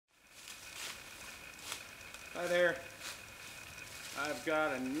Hi there. I've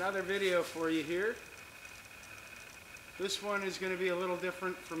got another video for you here. This one is going to be a little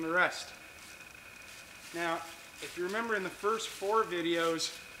different from the rest. Now, if you remember in the first 4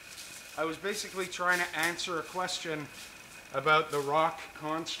 videos, I was basically trying to answer a question about the rock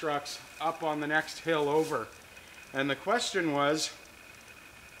constructs up on the next hill over. And the question was,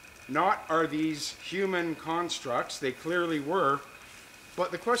 not are these human constructs, they clearly were, but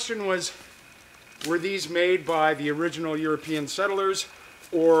the question was, were these made by the original European settlers,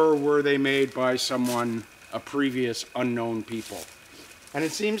 or were they made by someone, a previous unknown people? And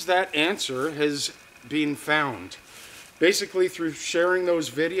it seems that answer has been found. Basically, through sharing those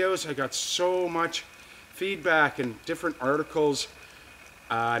videos, I got so much feedback and different articles,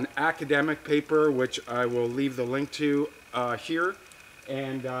 an academic paper, which I will leave the link to here,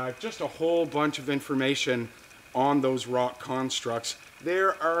 and just a whole bunch of information on those rock constructs.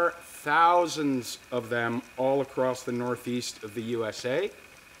 There are thousands of them all across the northeast of the USA,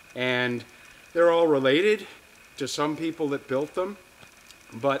 and they're all related to some people that built them,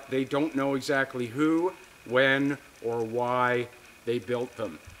 but they don't know exactly who, when, or why they built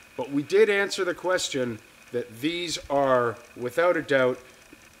them. But we did answer the question that these are, without a doubt,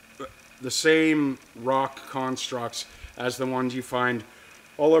 the same rock constructs as the ones you find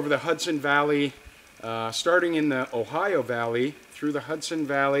all over the Hudson Valley, starting in the Ohio Valley, through the Hudson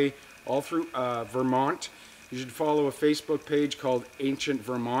Valley, all through Vermont. You should follow a Facebook page called Ancient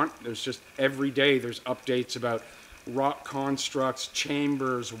Vermont. There's just every day there's updates about rock constructs,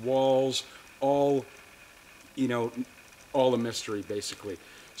 chambers, walls, all, you know, all a mystery basically.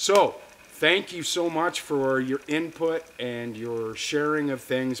 So thank you so much for your input and your sharing of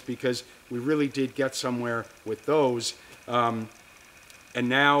things, because we really did get somewhere with those. And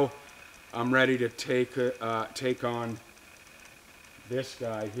now I'm ready to take on this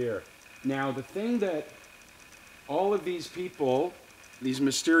guy here. Now, the thing that all of these people, these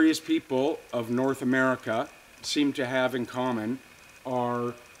mysterious people of North America, seem to have in common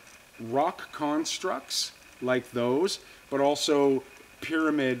are rock constructs like those, but also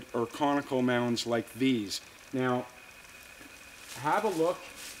pyramid or conical mounds like these. Now, have a look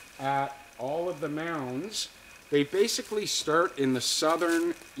at all of the mounds. They basically start in the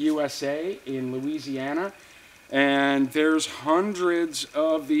southern USA, in Louisiana, and there's hundreds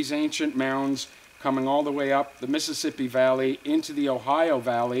of these ancient mounds coming all the way up the Mississippi Valley into the Ohio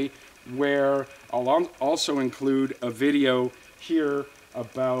Valley, where I'll also include a video here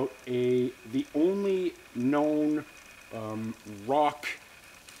about the only known rock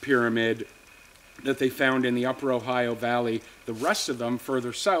pyramid that they found in the upper Ohio Valley. The rest of them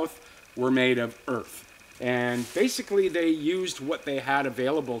further south were made of earth. And basically they used what they had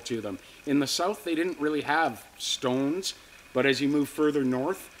available to them. In the south they didn't really have stones, but as you move further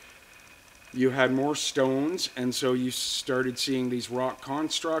north you had more stones, and so you started seeing these rock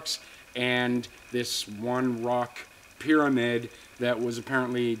constructs and this one rock pyramid that was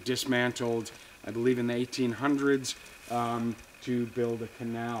apparently dismantled, I believe in the 1800s, to build a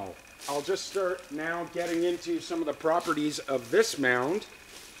canal. I'll just start now getting into some of the properties of this mound.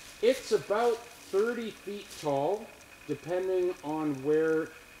 It's about 30 feet tall, depending on where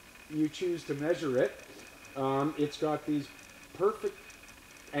you choose to measure it. It's got these perfect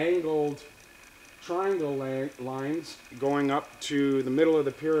angled triangle lines going up to the middle of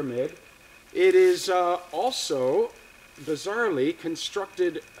the pyramid. It is also, bizarrely,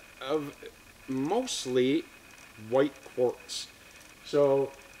 constructed of mostly white quartz. So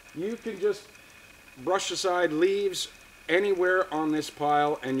you can just brush aside leaves anywhere on this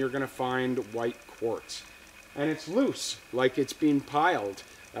pile and you're going to find white quartz. And it's loose, like it's been piled.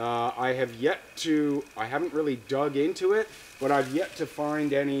 I haven't really dug into it, but I've yet to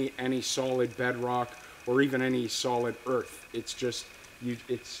find any solid bedrock or even any solid earth. It's just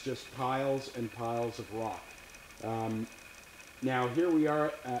piles and piles of rock. Now here we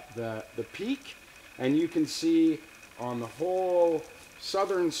are at the peak, and you can see on the whole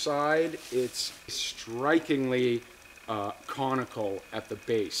southern side it's strikingly conical at the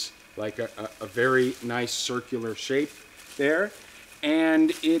base, like a very nice circular shape there.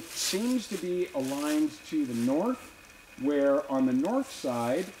 And it seems to be aligned to the north, where on the north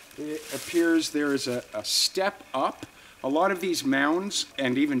side it appears there is a step up. A lot of these mounds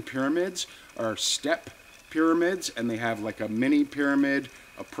and even pyramids are step pyramids, and they have like a mini pyramid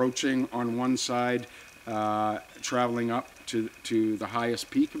approaching on one side, traveling up to the highest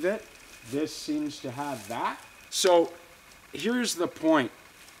peak of it. This seems to have that. So here's the point.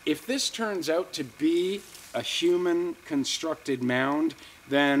 If this turns out to be a human constructed mound,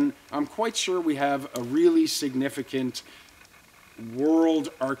 then I'm quite sure we have a really significant world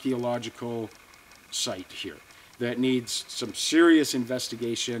archaeological site here. that needs some serious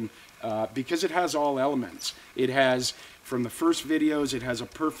investigation because it has all elements. It has, from the first videos, it has a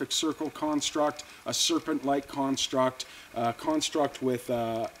perfect circle construct, a serpent-like construct, a construct with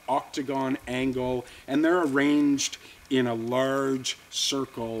octagon angle, and they're arranged in a large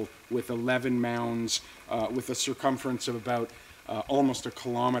circle with 11 mounds with a circumference of about almost a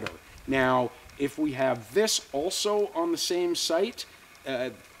kilometer. Now, if we have this also on the same site,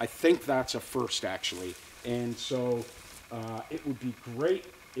 I think that's a first, actually. And so it would be great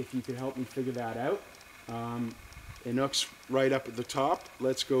if you could help me figure that out. Inuk's right up at the top.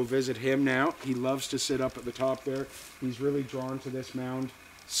 Let's go visit him now. He loves to sit up at the top there. He's really drawn to this mound.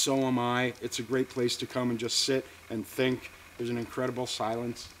 So am I. It's a great place to come and just sit and think. There's an incredible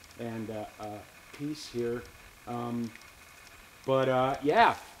silence and peace here.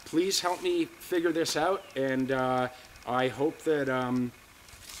 Yeah, please help me figure this out, and I hope that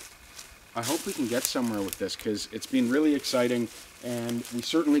I hope we can get somewhere with this, because it's been really exciting, and we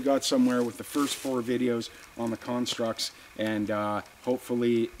certainly got somewhere with the first 4 videos on the constructs, and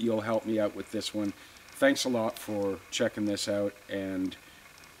hopefully you'll help me out with this one. Thanks a lot for checking this out, and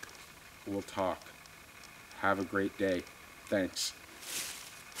we'll talk. Have a great day. Thanks.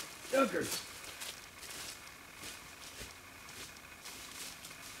 Duggars.